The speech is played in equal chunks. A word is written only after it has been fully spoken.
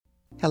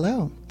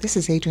Hello, this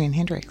is Adrienne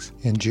Hendricks.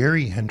 And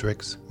Jerry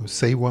Hendricks with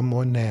Say One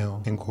More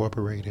Now,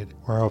 Incorporated,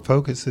 where our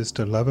focus is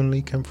to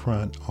lovingly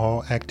confront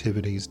all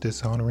activities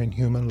dishonoring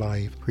human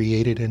life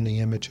created in the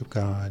image of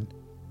God.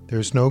 There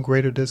is no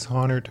greater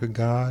dishonor to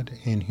God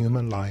in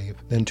human life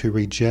than to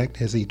reject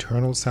His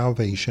eternal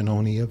salvation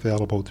only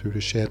available through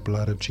the shed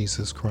blood of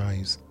Jesus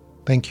Christ.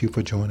 Thank you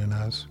for joining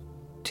us.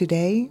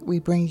 Today, we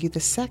bring you the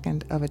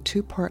second of a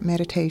two-part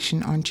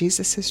meditation on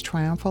Jesus'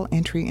 triumphal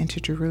entry into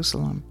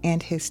Jerusalem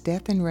and His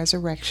death and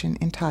resurrection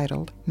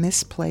entitled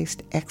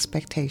Misplaced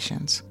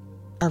Expectations.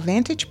 Our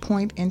vantage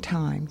point in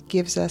time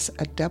gives us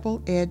a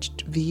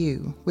double-edged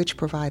view which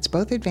provides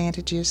both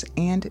advantages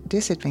and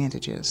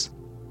disadvantages.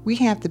 We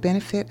have the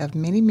benefit of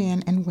many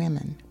men and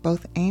women,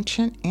 both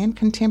ancient and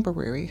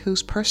contemporary,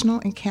 whose personal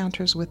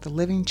encounters with the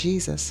living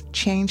Jesus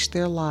changed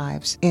their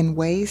lives in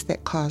ways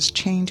that caused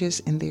changes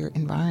in their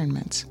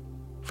environments.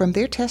 From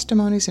their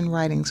testimonies and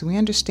writings, we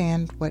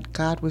understand what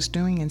God was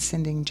doing in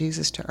sending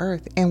Jesus to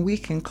earth, and we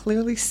can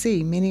clearly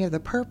see many of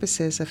the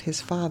purposes of His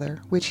Father,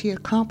 which He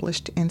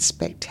accomplished in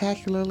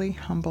spectacularly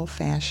humble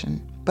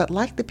fashion. But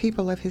like the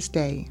people of His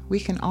day, we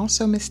can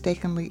also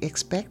mistakenly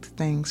expect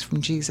things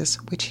from Jesus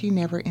which He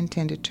never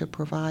intended to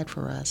provide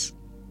for us.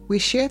 We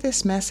share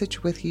this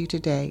message with you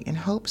today in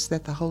hopes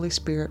that the Holy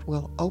Spirit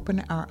will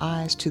open our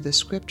eyes to the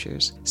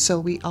Scriptures so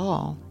we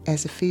all,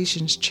 as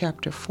Ephesians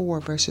chapter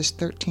 4 verses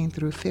 13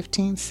 through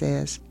 15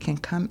 says, can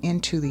come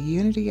into the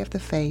unity of the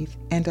faith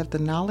and of the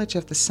knowledge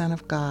of the Son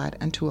of God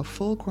unto a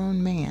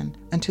full-grown man,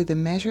 unto the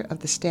measure of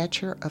the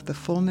stature of the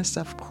fullness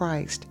of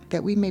Christ,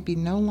 that we may be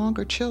no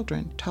longer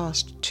children,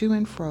 tossed to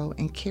and fro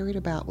and carried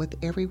about with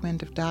every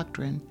wind of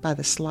doctrine by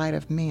the sleight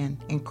of men,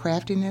 and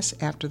craftiness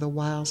after the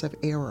wiles of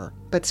error.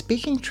 But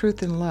speaking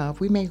truth in love,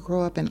 we may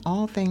grow up in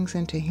all things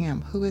into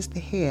Him who is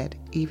the head,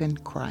 even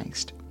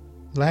Christ.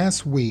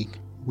 Last week,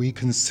 we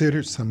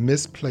considered some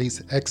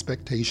misplaced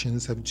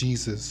expectations of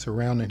Jesus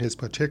surrounding His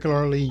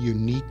particularly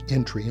unique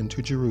entry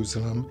into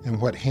Jerusalem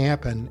and what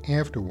happened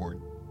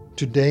afterward.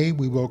 Today,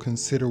 we will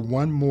consider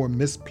one more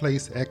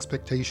misplaced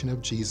expectation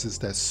of Jesus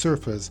that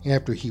surfaced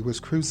after He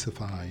was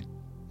crucified.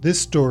 This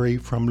story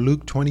from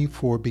Luke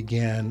 24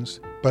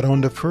 begins, "But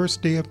on the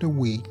first day of the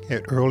week,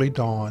 at early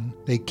dawn,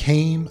 they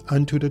came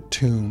unto the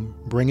tomb,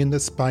 bringing the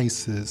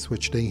spices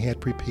which they had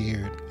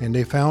prepared. And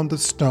they found the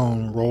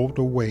stone rolled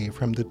away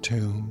from the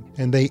tomb.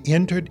 And they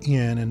entered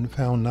in and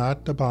found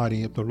not the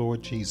body of the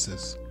Lord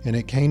Jesus. And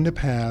it came to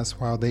pass,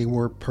 while they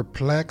were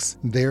perplexed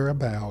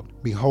thereabout,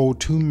 behold,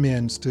 two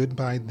men stood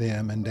by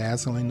them in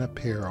dazzling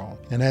apparel.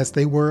 And as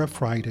they were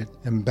affrighted,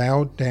 and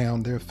bowed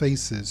down their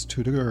faces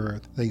to the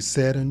earth, they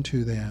said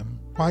unto them,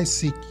 Why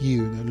seek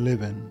you the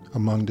living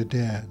among the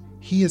dead?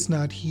 He is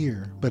not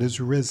here, but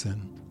is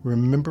risen.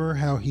 Remember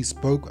how He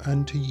spoke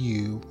unto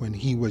you when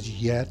He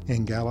was yet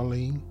in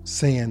Galilee,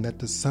 saying that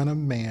the Son of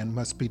Man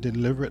must be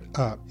delivered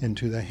up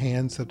into the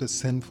hands of the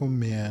sinful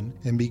men,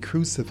 and be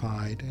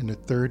crucified, and the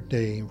third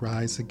day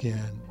rise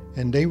again.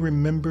 And they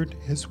remembered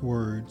His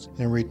words,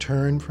 and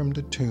returned from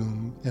the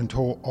tomb, and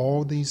told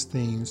all these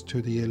things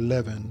to the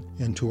 11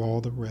 and to all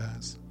the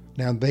rest.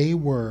 Now they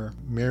were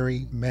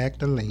Mary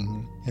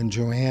Magdalene, and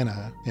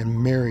Joanna,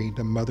 and Mary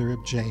the mother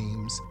of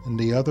James, and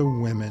the other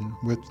women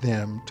with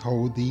them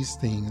told these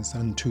things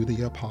unto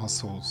the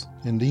apostles.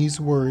 And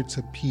these words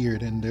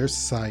appeared in their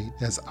sight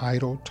as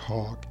idle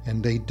talk,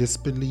 and they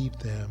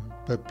disbelieved them.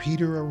 But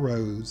Peter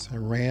arose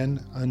and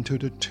ran unto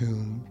the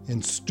tomb,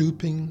 and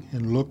stooping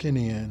and looking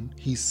in,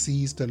 he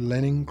seized the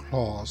linen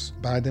cloths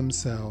by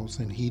themselves,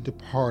 and he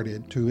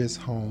departed to his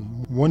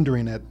home,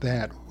 wondering at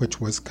that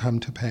which was come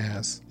to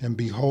pass. And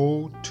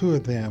behold, two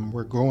of them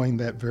were going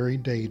that very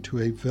day to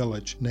a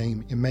village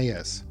named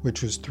Emmaus,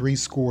 which was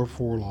 80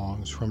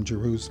 furlongs from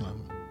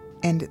Jerusalem.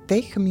 And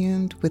they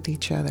communed with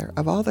each other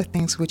of all the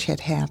things which had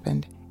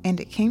happened. And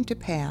it came to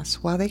pass,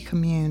 while they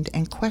communed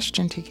and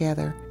questioned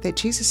together, that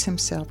Jesus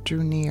Himself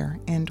drew near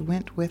and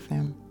went with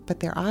them.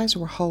 But their eyes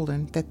were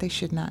holden, that they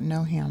should not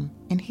know Him.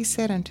 And He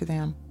said unto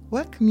them,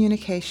 What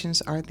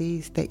communications are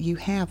these that you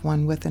have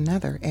one with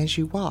another as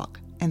you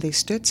walk? And they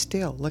stood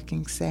still,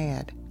 looking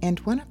sad. And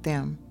one of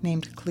them,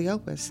 named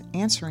Cleopas,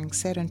 answering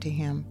said unto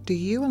Him, Do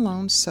you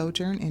alone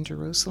sojourn in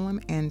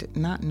Jerusalem, and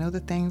not know the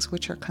things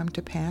which are come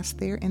to pass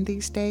there in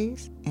these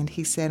days? And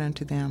He said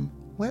unto them,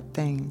 What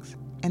things?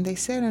 And they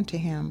said unto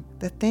Him,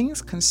 The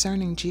things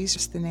concerning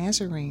Jesus the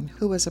Nazarene,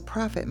 who was a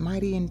prophet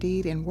mighty in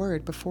deed and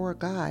word before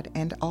God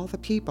and all the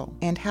people,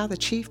 and how the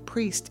chief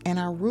priests and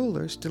our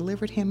rulers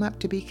delivered Him up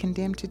to be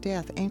condemned to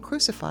death and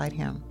crucified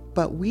Him.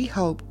 But we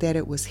hoped that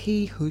it was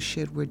He who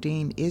should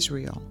redeem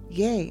Israel.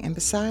 Yea, and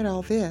beside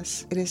all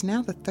this, it is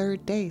now the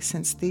third day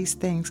since these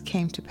things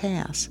came to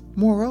pass.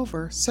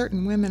 Moreover,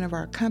 certain women of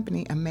our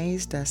company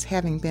amazed us,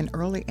 having been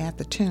early at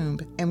the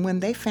tomb. And when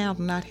they found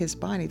not His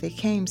body, they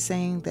came,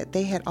 saying that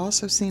they had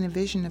also seen a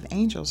vision of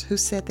angels, who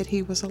said that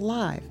He was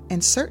alive.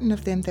 And certain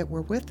of them that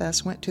were with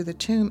us went to the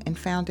tomb, and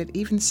found it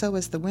even so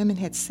as the women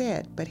had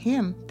said, but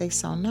Him they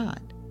saw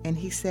not. And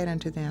He said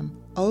unto them,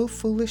 O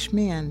foolish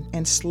men,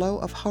 and slow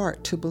of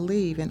heart to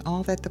believe in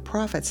all that the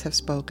prophets have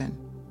spoken.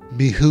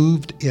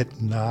 Behooved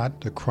it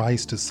not the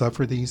Christ to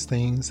suffer these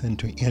things and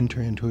to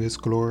enter into his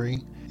glory?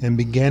 And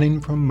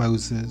beginning from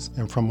Moses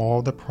and from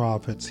all the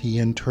prophets, he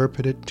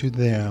interpreted to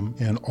them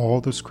in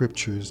all the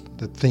scriptures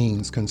the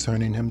things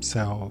concerning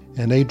himself.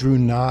 And they drew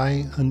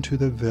nigh unto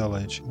the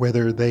village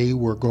whither they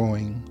were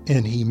going,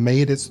 and he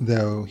made as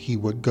though he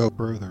would go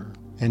further.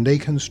 And they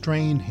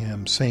constrained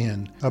him,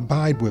 saying,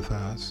 Abide with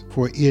us,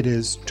 for it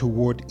is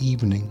toward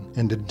evening,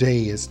 and the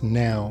day is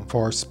now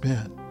far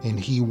spent. And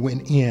he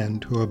went in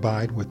to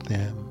abide with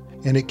them.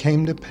 And it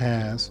came to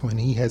pass, when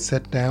he had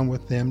sat down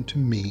with them to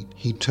meat,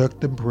 he took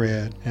the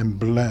bread, and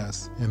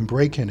blessed, and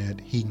breaking it,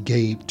 he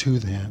gave to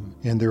them.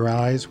 And their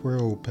eyes were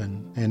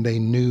opened, and they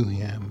knew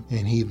him,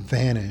 and he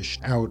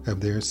vanished out of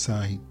their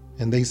sight.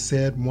 And they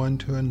said one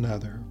to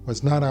another,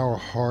 Was not our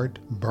heart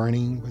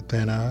burning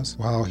within us,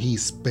 while he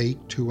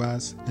spake to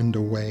us in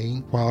the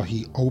way, while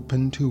he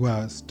opened to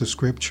us the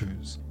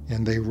scriptures?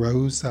 And they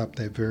rose up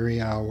that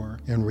very hour,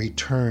 and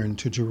returned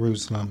to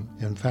Jerusalem,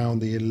 and found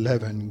the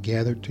 11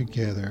 gathered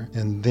together,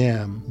 and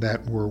them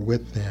that were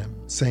with them,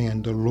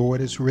 saying, The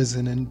Lord is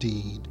risen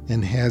indeed,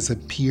 and has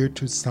appeared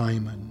to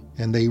Simon.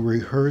 And they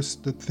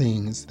rehearsed the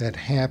things that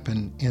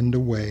happened in the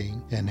way,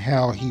 and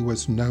how he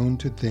was known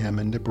to them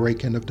in the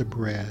breaking of the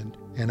bread.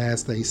 And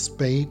as they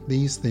spake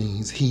these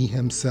things, he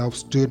himself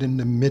stood in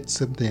the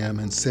midst of them,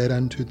 and said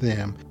unto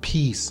them,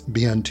 Peace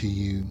be unto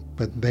you.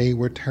 But they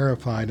were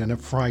terrified and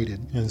affrighted,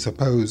 and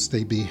supposed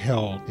they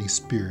beheld a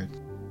spirit.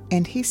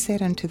 And he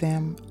said unto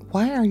them,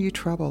 Why are you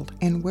troubled,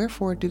 and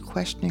wherefore do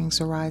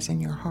questionings arise in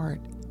your heart?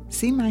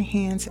 See my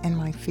hands and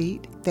my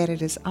feet, that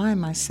it is I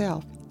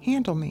myself.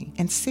 Handle me,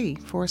 and see,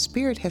 for a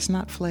spirit has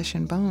not flesh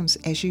and bones,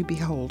 as you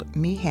behold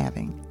me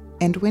having.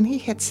 And when he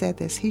had said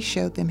this, he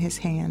showed them his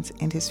hands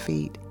and his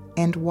feet.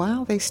 And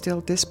while they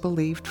still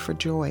disbelieved for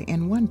joy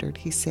and wondered,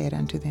 he said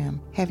unto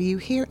them, Have you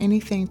here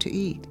anything to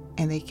eat?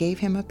 And they gave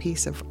him a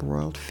piece of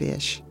broiled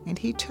fish. And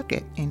he took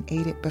it and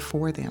ate it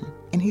before them.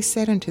 And he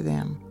said unto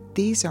them,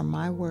 These are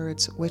my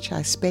words which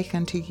I spake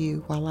unto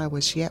you while I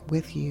was yet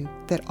with you,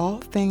 that all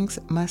things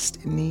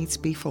must needs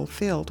be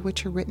fulfilled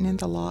which are written in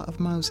the law of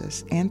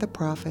Moses, and the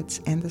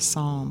prophets, and the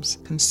Psalms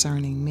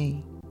concerning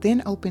me.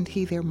 Then opened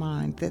he their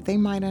mind, that they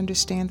might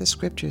understand the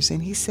scriptures.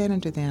 And he said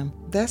unto them,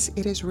 Thus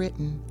it is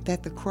written,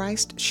 that the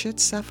Christ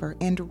should suffer,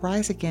 and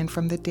rise again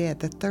from the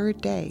dead the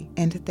third day,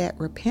 and that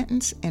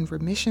repentance and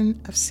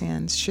remission of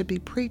sins should be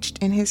preached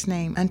in his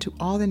name unto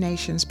all the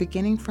nations,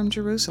 beginning from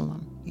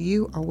Jerusalem.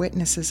 You are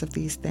witnesses of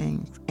these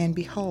things. And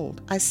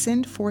behold, I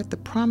send forth the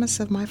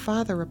promise of my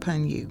Father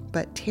upon you,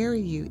 but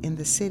tarry you in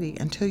the city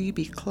until you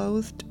be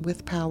clothed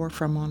with power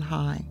from on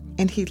high.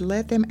 And he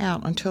led them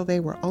out until they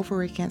were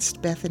over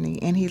against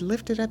Bethany, and he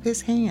lifted up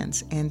his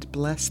hands and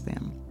blessed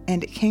them.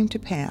 And it came to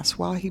pass,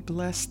 while he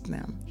blessed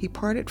them, he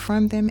parted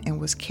from them and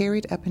was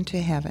carried up into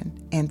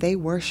heaven. And they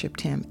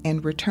worshipped him,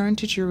 and returned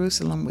to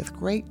Jerusalem with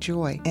great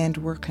joy, and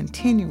were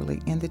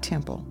continually in the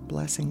temple,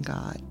 blessing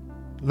God.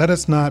 Let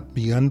us not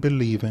be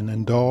unbelieving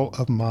and dull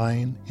of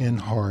mind and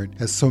heart,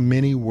 as so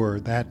many were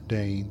that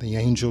day the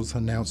angels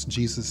announced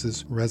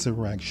Jesus'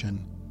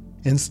 resurrection.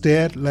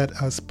 Instead, let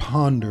us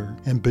ponder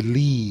and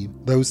believe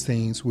those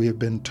things we have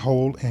been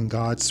told in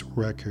God's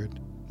record.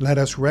 Let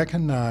us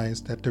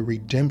recognize that the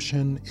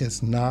redemption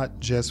is not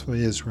just for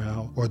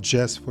Israel or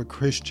just for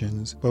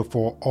Christians, but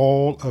for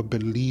all of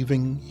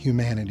believing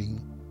humanity.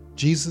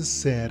 Jesus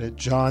said at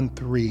John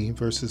 3,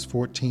 verses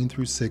 14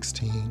 through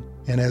 16,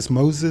 And as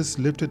Moses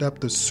lifted up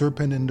the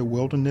serpent in the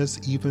wilderness,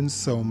 even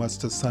so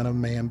must the Son of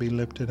Man be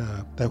lifted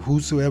up, that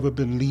whosoever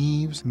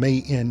believes may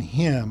in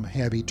him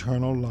have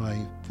eternal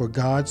life. For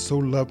God so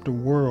loved the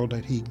world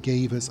that he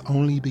gave his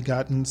only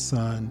begotten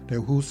Son,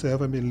 that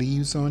whosoever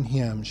believes on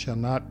him shall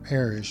not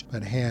perish,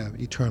 but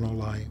have eternal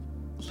life.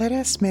 Let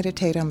us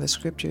meditate on the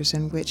scriptures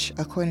in which,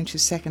 according to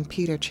 2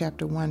 Peter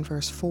chapter 1,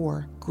 verse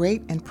 4,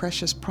 great and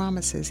precious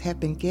promises have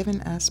been given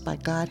us by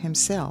God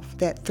himself,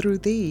 that through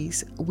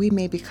these we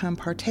may become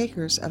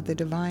partakers of the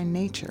divine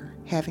nature,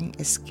 having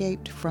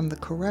escaped from the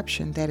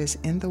corruption that is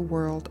in the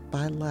world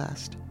by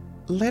lust.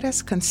 Let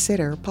us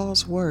consider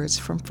Paul's words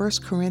from 1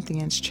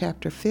 Corinthians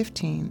chapter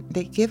 15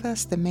 that give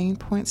us the main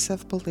points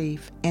of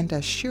belief and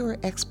a sure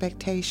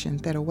expectation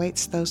that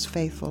awaits those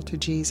faithful to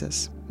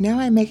Jesus. Now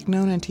I make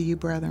known unto you,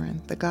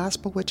 brethren, the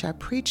gospel which I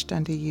preached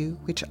unto you,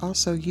 which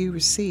also you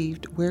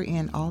received,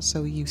 wherein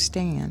also you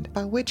stand,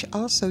 by which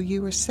also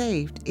you are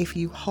saved, if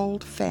you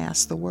hold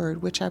fast the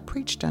word which I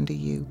preached unto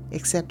you,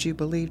 except you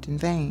believed in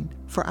vain.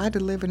 For I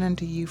delivered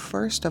unto you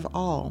first of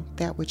all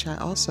that which I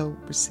also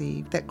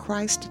received, that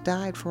Christ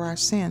died for our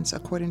sins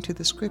according to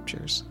the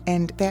Scriptures,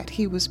 and that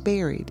he was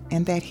buried,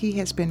 and that he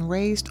has been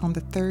raised on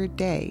the third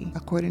day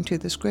according to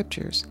the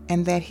Scriptures,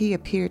 and that he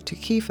appeared to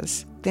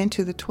Cephas, then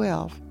to the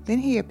 12. Then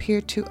he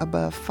appeared to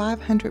above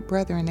 500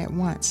 brethren at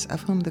once,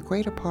 of whom the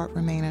greater part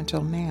remain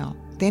until now.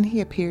 Then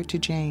he appeared to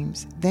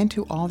James, then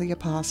to all the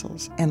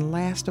apostles, and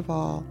last of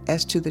all,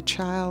 as to the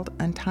child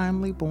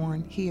untimely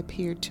born, he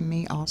appeared to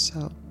me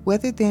also.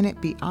 Whether then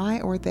it be I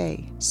or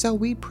they, so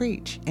we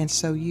preach, and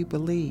so you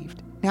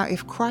believed. Now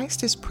if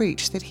Christ is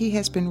preached that he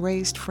has been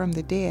raised from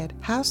the dead,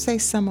 how say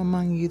some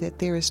among you that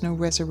there is no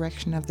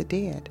resurrection of the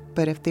dead?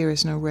 But if there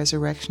is no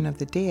resurrection of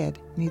the dead,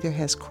 neither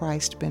has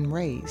Christ been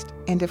raised.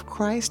 And if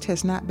Christ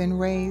has not been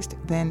raised,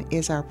 then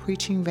is our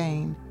preaching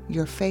vain,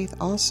 your faith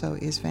also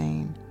is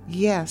vain.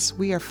 Yes,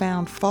 we are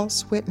found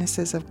false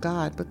witnesses of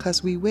God,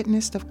 because we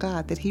witnessed of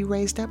God that he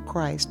raised up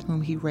Christ,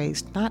 whom he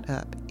raised not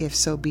up, if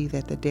so be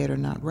that the dead are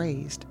not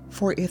raised.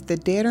 For if the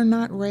dead are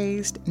not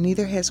raised,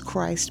 neither has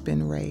Christ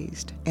been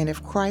raised. And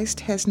if Christ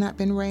has not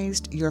been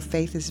raised, your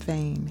faith is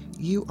vain.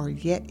 You are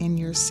yet in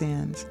your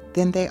sins.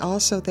 Then they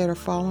also that are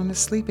fallen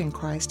asleep in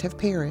Christ have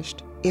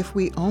perished. If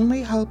we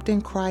only hoped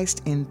in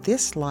Christ in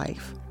this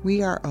life,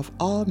 we are of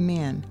all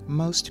men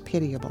most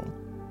pitiable.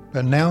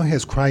 But now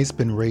has Christ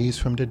been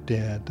raised from the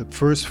dead, the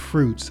first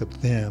fruits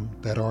of them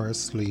that are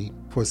asleep.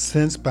 For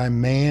since by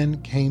man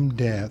came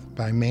death,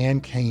 by man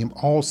came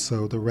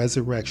also the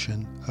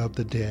resurrection of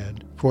the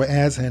dead. For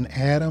as in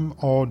Adam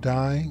all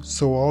die,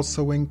 so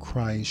also in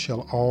Christ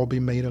shall all be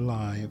made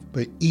alive,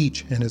 but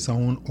each in his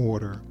own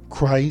order.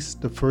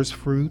 Christ the first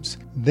fruits,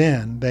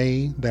 then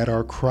they that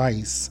are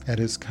Christ's at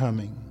his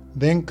coming.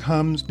 Then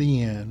comes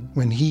the end,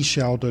 when he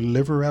shall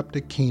deliver up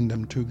the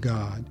kingdom to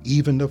God,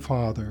 even the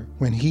Father,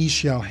 when he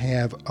shall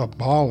have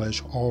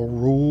abolished all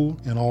rule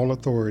and all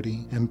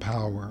authority and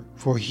power.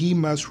 For he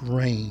must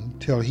reign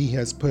till he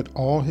has put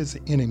all his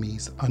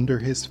enemies under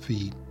his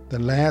feet. The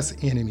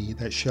last enemy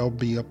that shall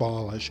be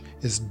abolished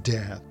is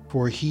death.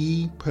 For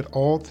he put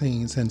all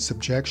things in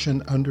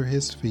subjection under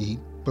his feet.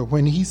 But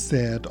when he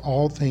said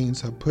all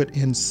things are put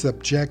in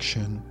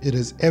subjection, it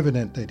is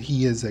evident that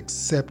he is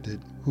accepted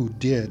who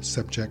did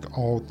subject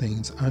all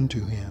things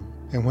unto him.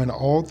 And when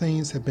all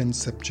things have been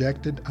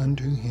subjected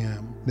unto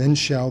him, then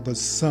shall the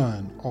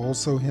Son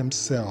also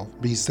himself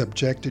be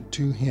subjected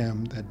to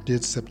him that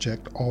did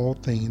subject all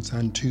things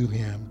unto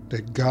him,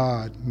 that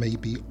God may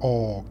be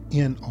all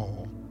in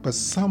all. But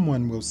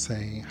someone will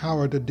say, how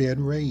are the dead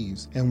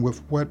raised? And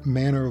with what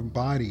manner of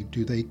body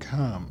do they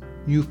come?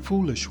 You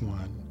foolish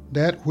one!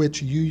 That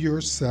which you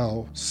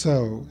yourself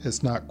sow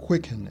is not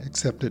quickened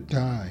except it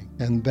die.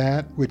 And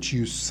that which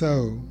you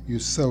sow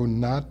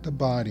not the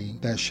body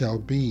that shall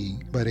be,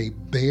 but a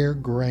bare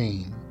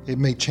grain. It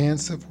may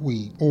chance of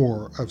wheat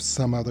or of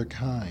some other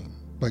kind.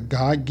 But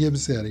God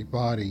gives it a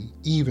body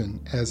even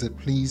as it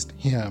pleased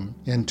him,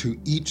 and to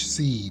each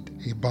seed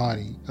a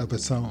body of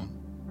its own.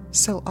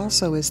 So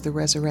also is the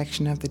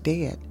resurrection of the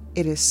dead.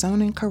 It is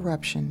sown in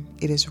corruption,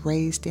 it is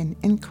raised in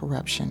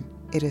incorruption.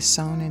 It is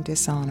sown in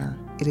dishonor,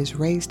 it is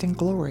raised in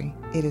glory.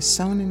 It is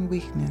sown in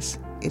weakness,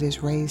 it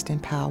is raised in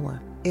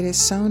power. It is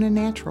sown a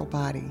natural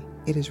body,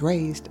 it is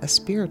raised a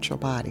spiritual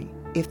body.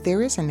 If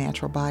there is a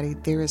natural body,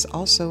 there is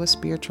also a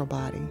spiritual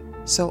body.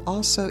 So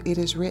also it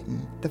is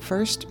written, the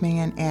first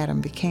man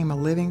Adam became a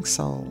living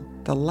soul.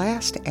 The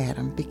last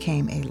Adam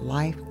became a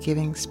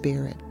life-giving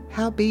spirit.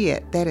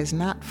 Howbeit, that is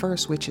not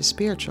first which is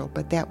spiritual,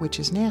 but that which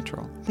is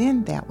natural,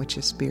 then that which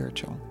is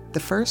spiritual. The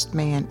first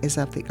man is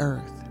of the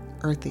earth,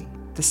 earthy.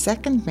 The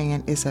second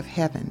man is of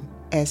heaven.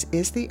 As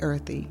is the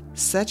earthy,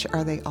 such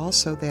are they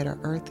also that are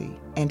earthy.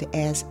 And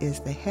as is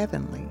the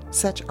heavenly,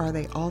 such are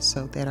they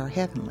also that are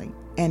heavenly.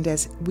 And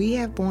as we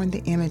have borne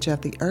the image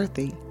of the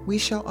earthy, we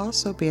shall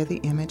also bear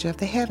the image of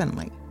the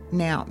heavenly.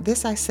 Now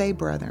this I say,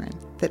 brethren,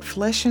 that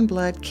flesh and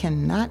blood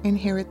cannot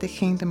inherit the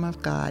kingdom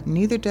of God,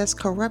 neither does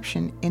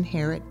corruption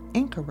inherit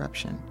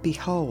incorruption.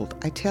 Behold,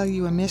 I tell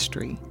you a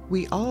mystery.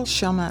 We all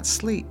shall not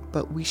sleep,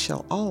 but we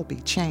shall all be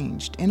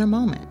changed in a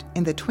moment,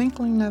 in the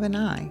twinkling of an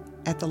eye,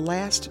 at the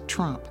last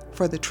trump.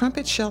 For the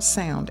trumpet shall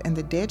sound, and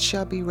the dead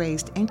shall be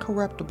raised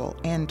incorruptible,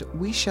 and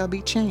we shall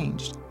be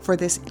changed. For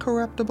this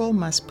corruptible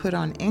must put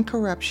on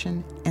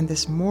incorruption, and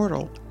this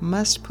mortal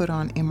must put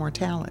on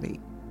immortality.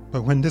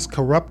 But when this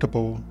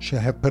corruptible shall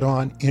have put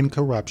on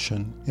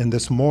incorruption, and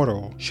this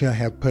mortal shall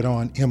have put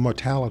on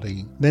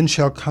immortality, then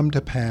shall come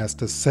to pass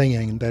the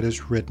saying that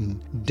is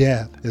written,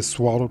 Death is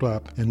swallowed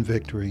up in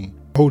victory.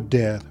 O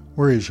death,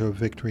 where is your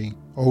victory?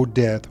 O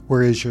death,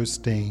 where is your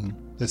sting?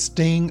 The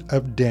sting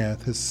of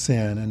death is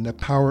sin, and the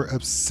power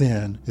of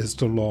sin is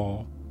the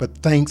law. But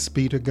thanks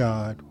be to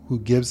God, who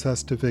gives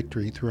us the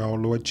victory through our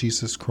Lord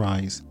Jesus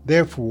Christ.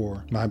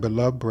 Therefore, my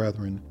beloved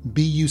brethren,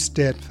 be you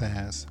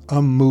steadfast,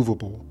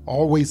 unmovable,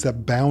 always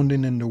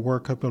abounding in the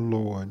work of the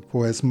Lord,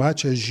 for as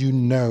much as you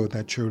know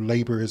that your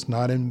labor is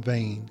not in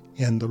vain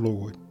in the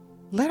Lord.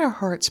 Let our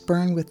hearts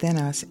burn within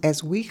us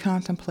as we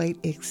contemplate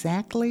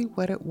exactly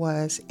what it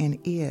was and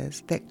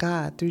is that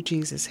God, through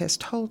Jesus, has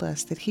told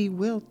us that He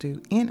will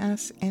do in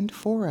us and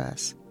for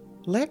us.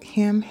 Let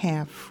Him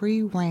have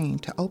free rein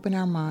to open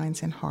our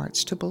minds and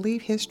hearts to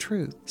believe His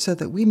truth, so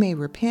that we may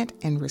repent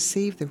and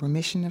receive the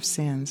remission of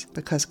sins,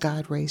 because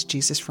God raised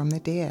Jesus from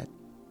the dead.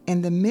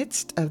 In the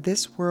midst of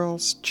this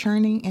world's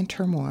churning and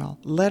turmoil,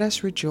 let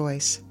us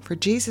rejoice, for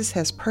Jesus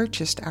has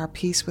purchased our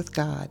peace with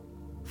God.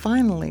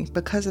 Finally,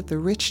 because of the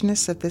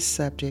richness of this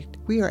subject,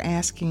 we are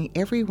asking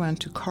everyone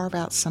to carve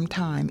out some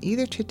time,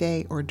 either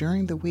today or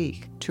during the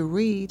week, to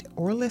read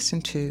or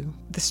listen to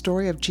the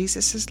story of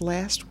Jesus'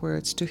 last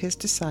words to his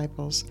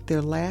disciples,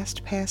 their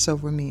last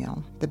Passover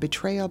meal, the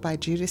betrayal by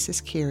Judas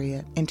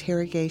Iscariot,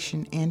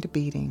 interrogation and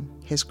beating,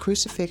 his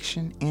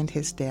crucifixion and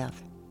his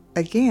death.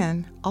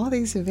 Again, all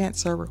these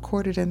events are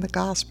recorded in the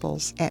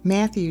Gospels at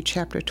Matthew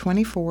chapter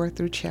 24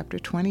 through chapter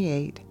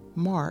 28,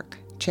 Mark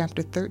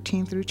chapter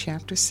 13 through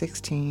chapter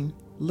 16,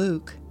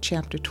 Luke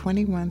chapter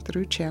 21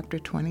 through chapter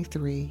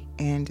 23,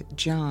 and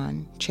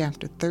John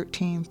chapter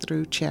 13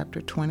 through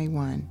chapter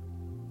 21.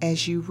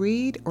 As you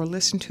read or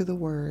listen to the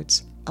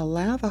words,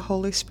 allow the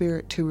Holy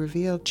Spirit to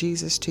reveal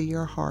Jesus to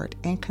your heart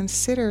and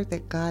consider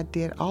that God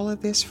did all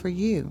of this for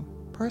you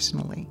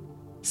personally.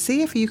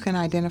 See if you can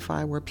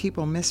identify where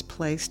people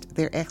misplaced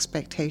their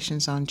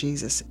expectations on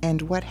Jesus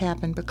and what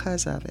happened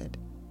because of it.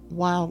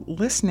 While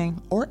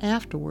listening or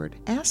afterward,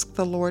 ask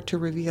the Lord to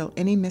reveal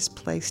any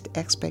misplaced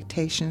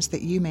expectations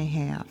that you may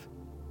have.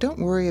 Don't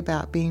worry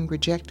about being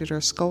rejected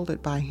or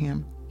scolded by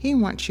Him. He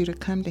wants you to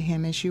come to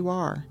Him as you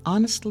are,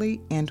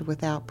 honestly and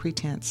without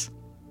pretense.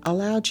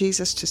 Allow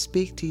Jesus to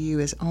speak to you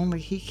as only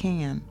He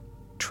can.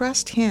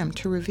 Trust Him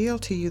to reveal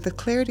to you the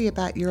clarity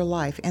about your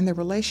life and the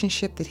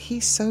relationship that He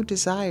so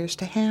desires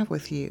to have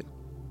with you.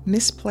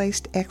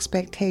 Misplaced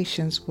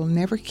expectations will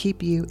never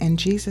keep you and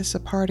Jesus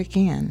apart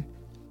again.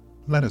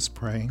 Let us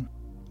pray.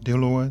 Dear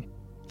Lord,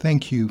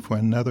 thank you for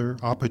another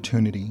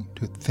opportunity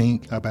to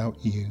think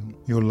about you,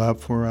 your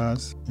love for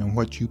us, and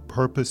what you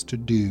purpose to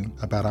do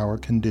about our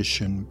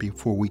condition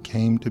before we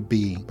came to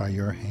be by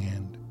your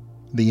hand.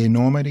 The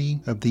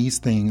enormity of these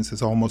things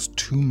is almost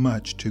too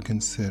much to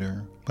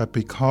consider, but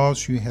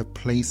because you have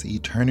placed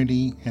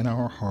eternity in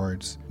our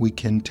hearts, we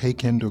can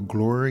take in the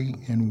glory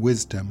and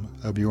wisdom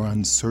of your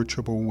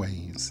unsearchable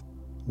ways.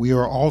 We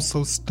are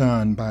also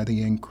stunned by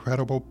the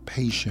incredible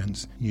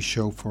patience you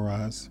show for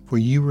us, for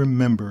you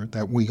remember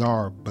that we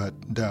are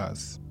but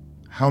dust.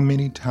 How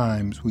many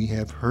times we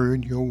have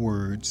heard your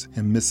words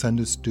and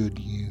misunderstood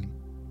you.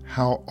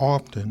 How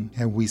often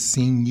have we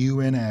seen you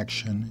in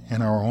action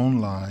in our own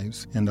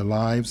lives and the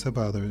lives of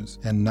others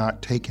and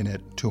not taken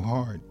it to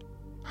heart?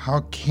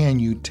 How can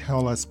you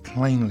tell us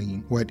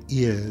plainly what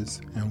is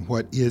and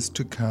what is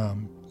to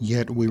come,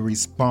 yet we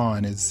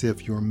respond as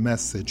if your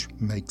message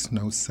makes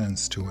no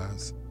sense to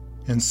us?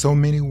 In so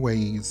many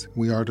ways,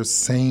 we are the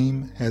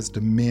same as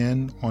the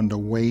men on the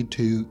way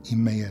to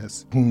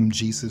Emmaus, whom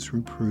Jesus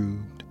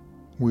reproved.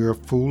 We are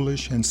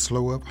foolish and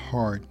slow of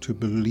heart to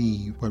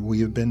believe what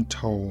we have been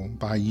told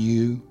by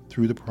you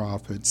through the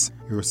prophets,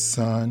 your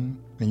Son,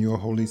 and your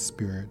Holy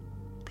Spirit.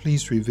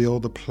 Please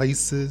reveal the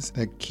places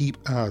that keep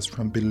us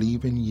from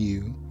believing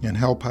you and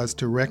help us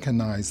to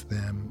recognize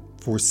them,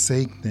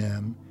 forsake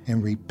them,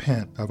 and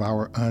repent of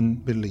our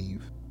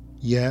unbelief.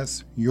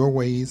 Yes, your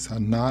ways are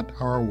not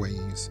our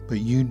ways,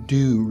 but you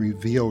do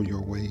reveal your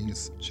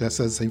ways,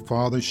 just as a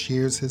father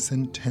shares his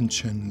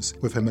intentions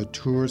with a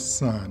mature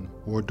son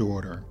or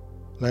daughter.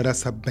 Let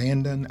us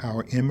abandon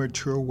our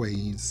immature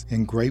ways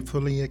and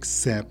gratefully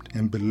accept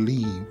and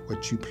believe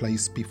what you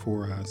place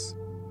before us.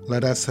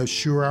 Let us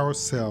assure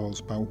ourselves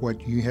by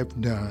what you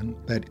have done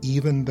that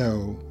even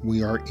though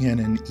we are in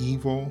an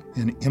evil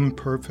and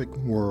imperfect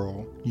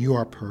world, you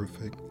are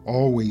perfect,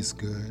 always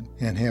good,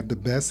 and have the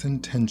best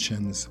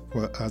intentions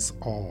for us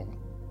all.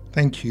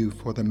 Thank you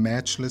for the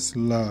matchless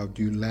love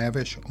you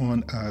lavish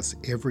on us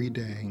every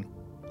day.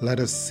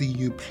 Let us see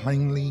you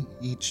plainly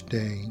each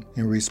day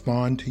and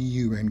respond to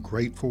you in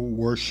grateful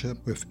worship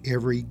with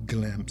every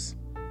glimpse.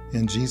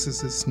 In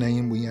Jesus'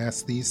 name we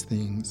ask these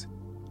things.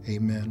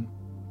 Amen.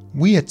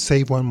 We at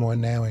Save One More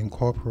Now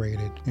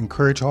Incorporated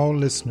encourage all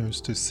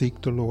listeners to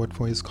seek the Lord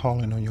for His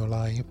calling on your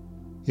life.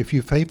 If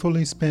you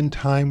faithfully spend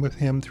time with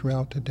Him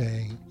throughout the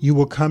day, you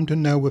will come to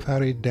know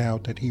without a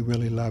doubt that He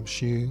really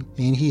loves you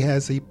and He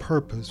has a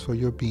purpose for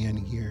your being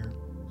here.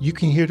 You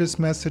can hear this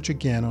message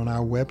again on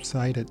our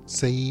website at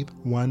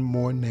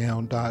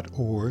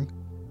saveonemorenow.org.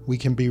 We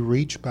can be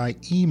reached by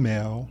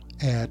email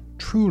at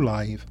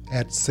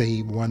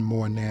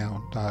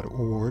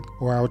truelife@saveonemorenow.org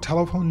or our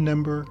telephone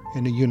number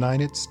in the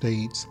United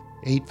States,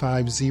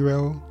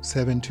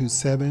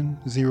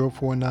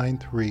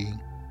 850-727-0493.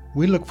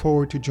 We look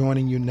forward to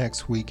joining you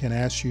next week and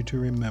ask you to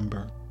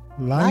remember,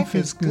 life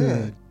is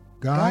good.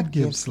 God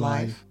gives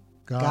life.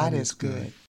 God is good.